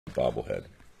bobblehead.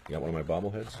 You got one of my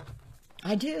bobbleheads?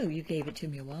 I do. You gave it to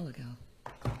me a while ago.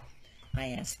 I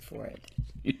asked for it.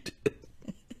 You did.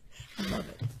 I love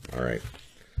it. All right.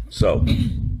 So, do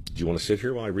you want to sit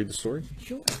here while I read the story?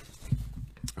 Sure.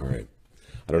 All right.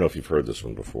 I don't know if you've heard this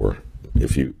one before.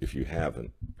 If you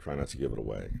haven't, try not to give it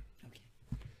away. Okay.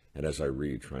 And as I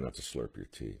read, try not to slurp your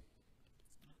tea.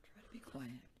 I'll try to be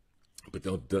quiet.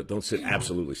 But don't sit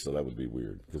absolutely still. That would be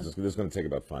weird because this is going to take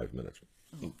about 5 minutes.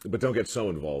 Oh. But don't get so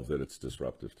involved that it's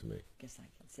disruptive to me. Guess I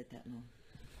can sit that long.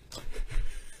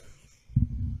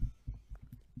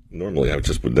 Normally, I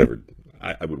just would never.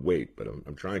 I would wait, but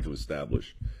I'm trying to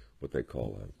establish what they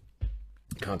call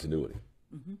continuity.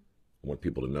 Mm-hmm. I want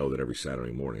people to know that every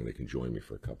Saturday morning they can join me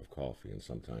for a cup of coffee, and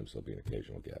sometimes there'll be an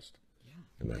occasional guest. Yeah,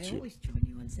 and that's I always join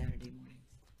you on Saturday mornings.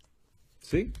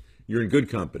 See, you're in good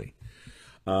company.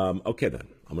 Okay, then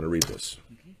I'm going to read this.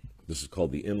 Okay. This is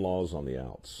called "The In-Laws on the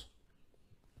Outs."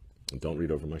 And don't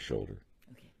read over my shoulder.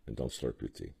 Okay. And don't slurp your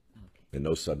tea. Okay. And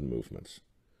no sudden movements.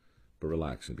 But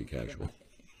relax and be casual.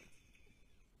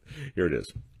 Here it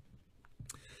is.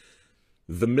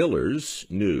 The Millers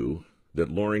knew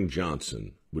that Loring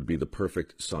Johnson would be the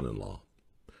perfect son-in-law.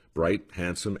 Bright,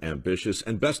 handsome, ambitious,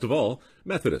 and best of all,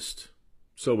 Methodist.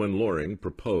 So when Loring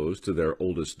proposed to their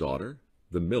oldest daughter,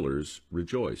 the Millers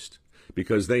rejoiced,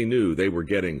 because they knew they were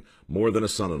getting more than a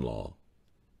son-in-law.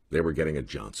 They were getting a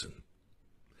Johnson.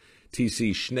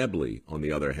 T.C. Schnebley, on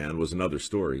the other hand, was another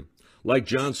story. Like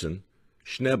Johnson,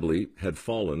 Schnebley had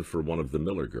fallen for one of the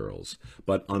Miller girls.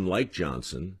 But unlike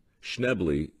Johnson,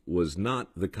 Schnebley was not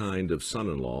the kind of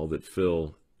son-in-law that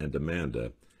Phil and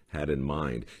Amanda had in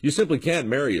mind. You simply can't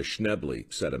marry a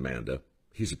Schnebley, said Amanda.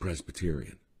 He's a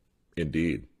Presbyterian.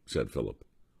 Indeed, said Philip.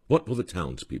 What will the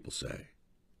townspeople say?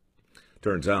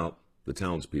 Turns out the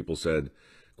townspeople said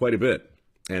quite a bit,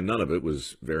 and none of it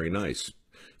was very nice.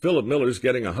 Philip Miller's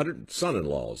getting 100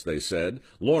 son-in-laws, they said.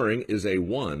 Loring is a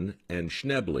 1 and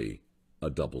Schnebley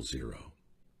a 00.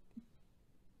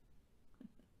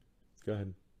 Go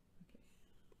ahead.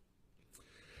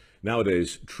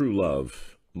 Nowadays, true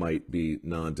love might be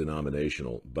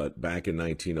non-denominational, but back in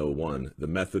 1901, the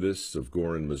Methodists of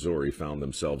Gorham, Missouri found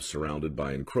themselves surrounded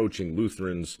by encroaching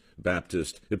Lutherans,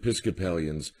 Baptists,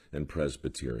 Episcopalians, and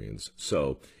Presbyterians.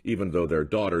 So, even though their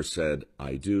daughter said,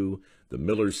 I do, the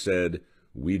Millers said,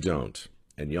 we don't,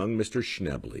 and young Mr.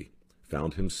 Schnebley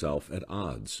found himself at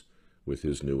odds with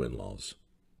his new in-laws.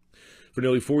 For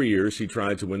nearly 4 years, he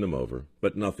tried to win them over,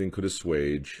 but nothing could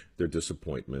assuage their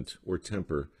disappointment or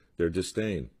temper their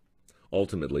disdain.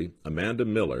 Ultimately, Amanda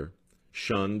Miller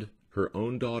shunned her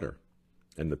own daughter,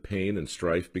 and the pain and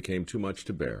strife became too much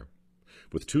to bear.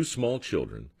 With 2 small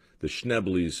children, the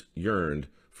Schnebleys yearned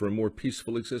for a more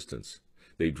peaceful existence.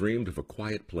 They dreamed of a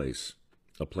quiet place,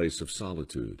 a place of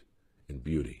solitude and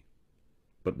beauty.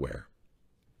 But where?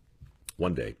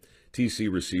 One day, T.C.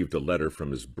 received a letter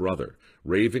from his brother,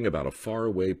 raving about a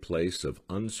faraway place of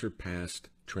unsurpassed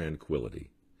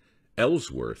tranquility.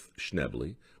 Ellsworth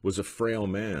Schnebley was a frail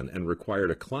man and required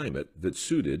a climate that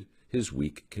suited his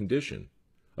weak condition.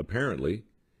 Apparently,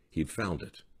 he'd found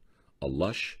it. A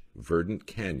lush, verdant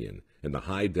canyon in the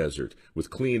high desert with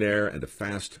clean air and a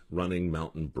fast-running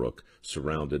mountain brook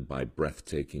surrounded by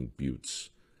breathtaking buttes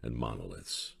and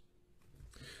monoliths.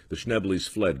 The Schnebleys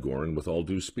fled Gorham with all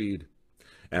due speed.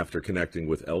 After connecting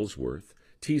with Ellsworth,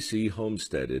 T.C.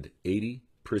 homesteaded 80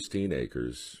 pristine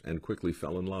acres and quickly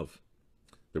fell in love.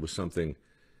 There was something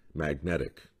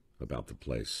magnetic about the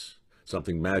place,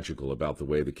 something magical about the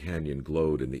way the canyon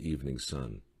glowed in the evening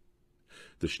sun.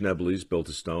 The Schnebleys built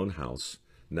a stone house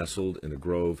nestled in a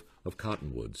grove of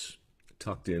cottonwoods,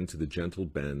 tucked into the gentle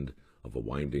bend of a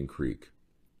winding creek.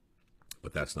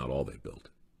 But that's not all they built.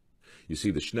 You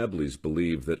see, the Schnebleys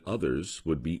believed that others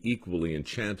would be equally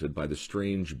enchanted by the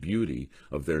strange beauty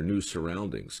of their new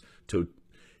surroundings. So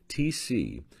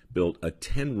T.C. built a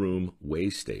 10-room way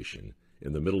station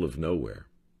in the middle of nowhere.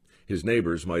 His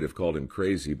neighbors might have called him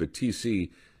crazy, but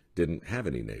T.C. didn't have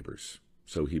any neighbors,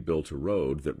 so he built a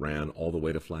road that ran all the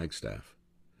way to Flagstaff.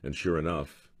 And sure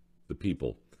enough, the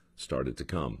people started to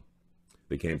come.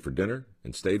 They came for dinner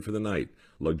and stayed for the night,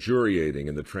 luxuriating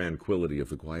in the tranquility of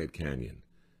the quiet canyon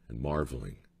and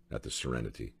marveling at the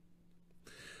serenity.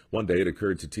 One day it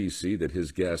occurred to T.C. that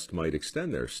his guest might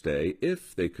extend their stay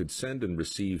if they could send and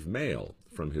receive mail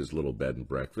from his little bed and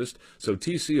breakfast, so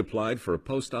T.C. applied for a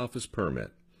post office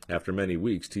permit. After many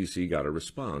weeks, T.C. got a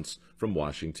response from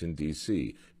Washington,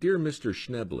 D.C. Dear Mr.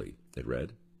 Schnebley, it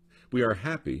read, we are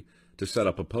happy to set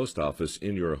up a post office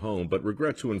in your home, but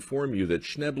regret to inform you that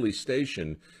Schnebley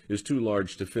Station is too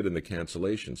large to fit in the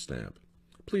cancellation stamp.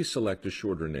 Please select a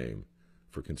shorter name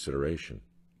for consideration.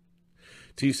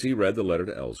 T.C. read the letter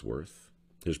to Ellsworth,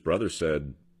 His brother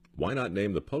said, "Why not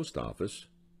name the post office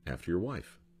after your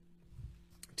wife?"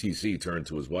 T.C. turned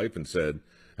to his wife and said,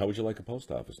 "How would you like a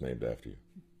post office named after you?"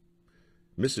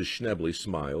 Mrs. Schnebley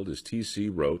smiled as T.C.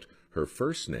 wrote her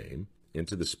first name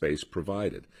into the space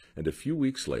provided, and a few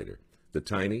weeks later, the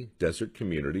tiny desert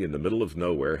community in the middle of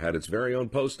nowhere had its very own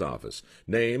post office,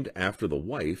 named after the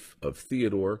wife of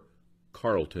Theodore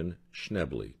Carleton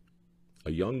Schnebley,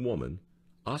 a young woman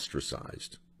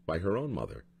ostracized by her own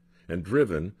mother and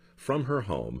driven from her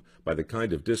home by the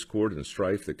kind of discord and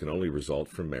strife that can only result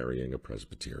from marrying a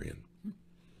Presbyterian.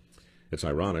 It's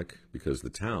ironic because the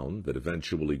town that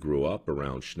eventually grew up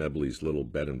around Schnebley's little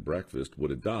bed and breakfast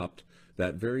would adopt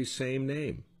that very same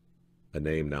name, a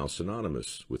name now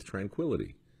synonymous with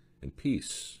tranquility and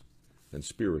peace and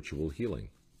spiritual healing.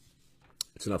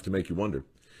 It's enough to make you wonder,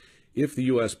 if the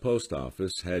U.S. Post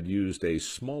Office had used a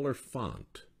smaller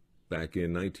font back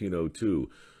in 1902,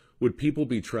 would people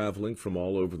be traveling from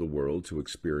all over the world to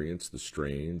experience the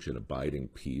strange and abiding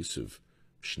peace of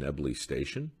Schnebley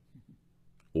Station?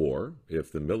 Or,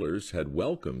 if the Millers had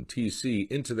welcomed T.C.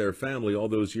 into their family all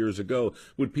those years ago,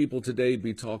 would people today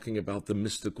be talking about the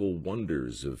mystical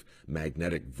wonders of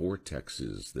magnetic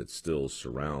vortexes that still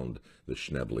surround the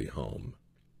Schnebley home?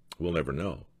 We'll never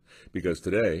know, because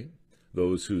today,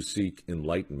 those who seek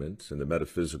enlightenment in the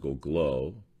metaphysical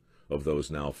glow of those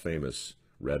now famous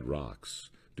red rocks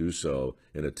do so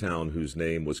in a town whose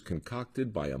name was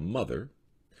concocted by a mother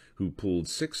who pulled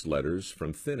 6 letters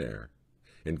from thin air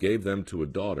and gave them to a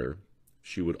daughter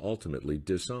she would ultimately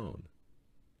disown,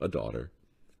 a daughter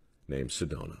named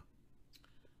Sedona.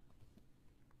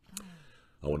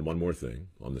 Oh, and one more thing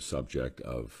on the subject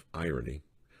of irony.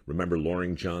 Remember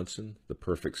Loring Johnson, the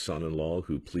perfect son-in-law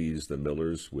who pleased the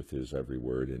Millers with his every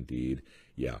word and deed?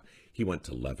 Yeah, he went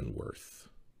to Leavenworth.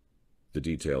 The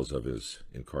details of his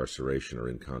incarceration are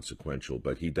inconsequential,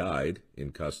 but he died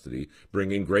in custody,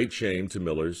 bringing great shame to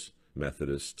Millers,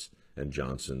 Methodists, and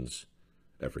Johnsons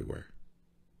everywhere.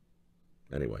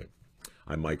 Anyway,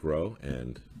 I'm Mike Rowe,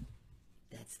 and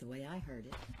That's the way I heard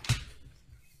it.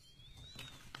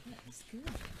 That was good.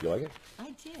 you like it?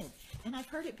 I did. And I've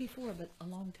heard it before, but a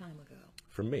long time ago.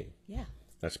 From me. Yeah.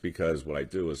 That's because what I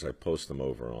do is I post them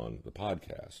over on the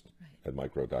podcast at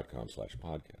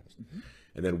mikerowe.com/podcast.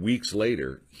 And then weeks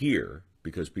later, here,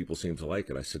 because people seem to like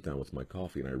it, I sit down with my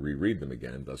coffee and I reread them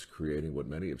again, thus creating what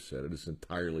many have said is an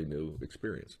entirely new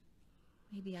experience.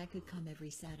 Maybe I could come every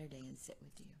Saturday and sit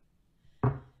with you.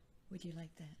 Would you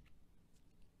like that?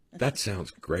 That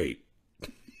sounds great.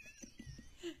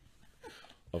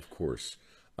 Of course.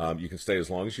 You can stay as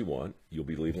long as you want. You'll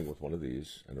be leaving with one of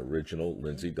these, an original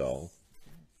Lindsay Dahl.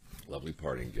 Lovely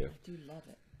parting gift. I do love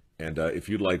it. And if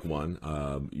you'd like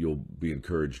one, you'll be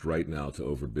encouraged right now to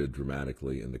overbid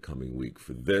dramatically in the coming week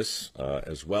for this,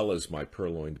 as well as my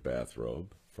purloined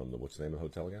bathrobe from the, what's the name of the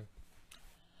hotel again?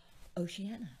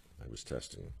 Oceana. I was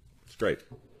testing. It's great.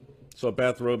 So a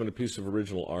bathrobe and a piece of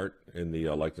original art in the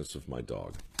likeness of my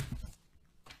dog.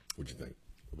 What'd you think?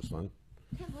 It was fun?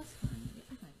 That was fun.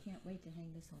 I can't wait to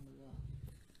hang this on the wall.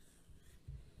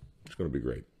 It's going to be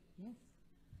great. Yes,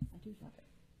 I do love it.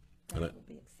 And That will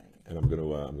be exciting. And I'm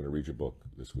gonna read your book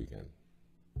this weekend.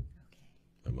 Okay.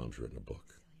 My mom's written a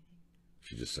book.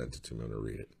 She just sent it to me. I'm gonna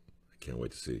read it. I can't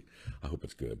wait to see. I hope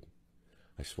it's good.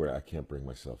 I swear I can't bring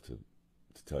myself to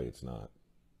tell you it's not.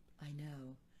 I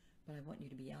know, but I want you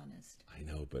to be honest. I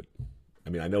know, but I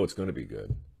mean I know it's going to be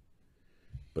good.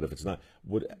 But if it's not,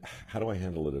 how do I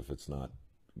handle it if it's not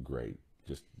great?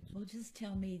 Well, just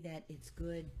tell me that it's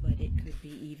good, but it could be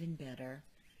even better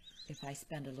if I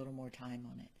spend a little more time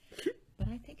on it. But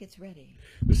I think it's ready.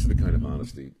 This is the kind of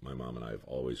honesty my mom and I have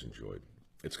always enjoyed.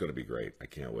 It's going to be great. I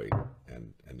can't wait.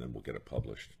 And then we'll get it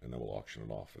published, and then we'll auction it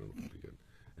off, and it'll be good.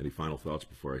 Any final thoughts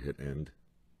before I hit end?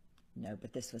 No,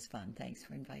 but this was fun. Thanks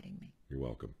for inviting me. You're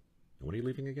welcome. And when are you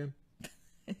leaving again?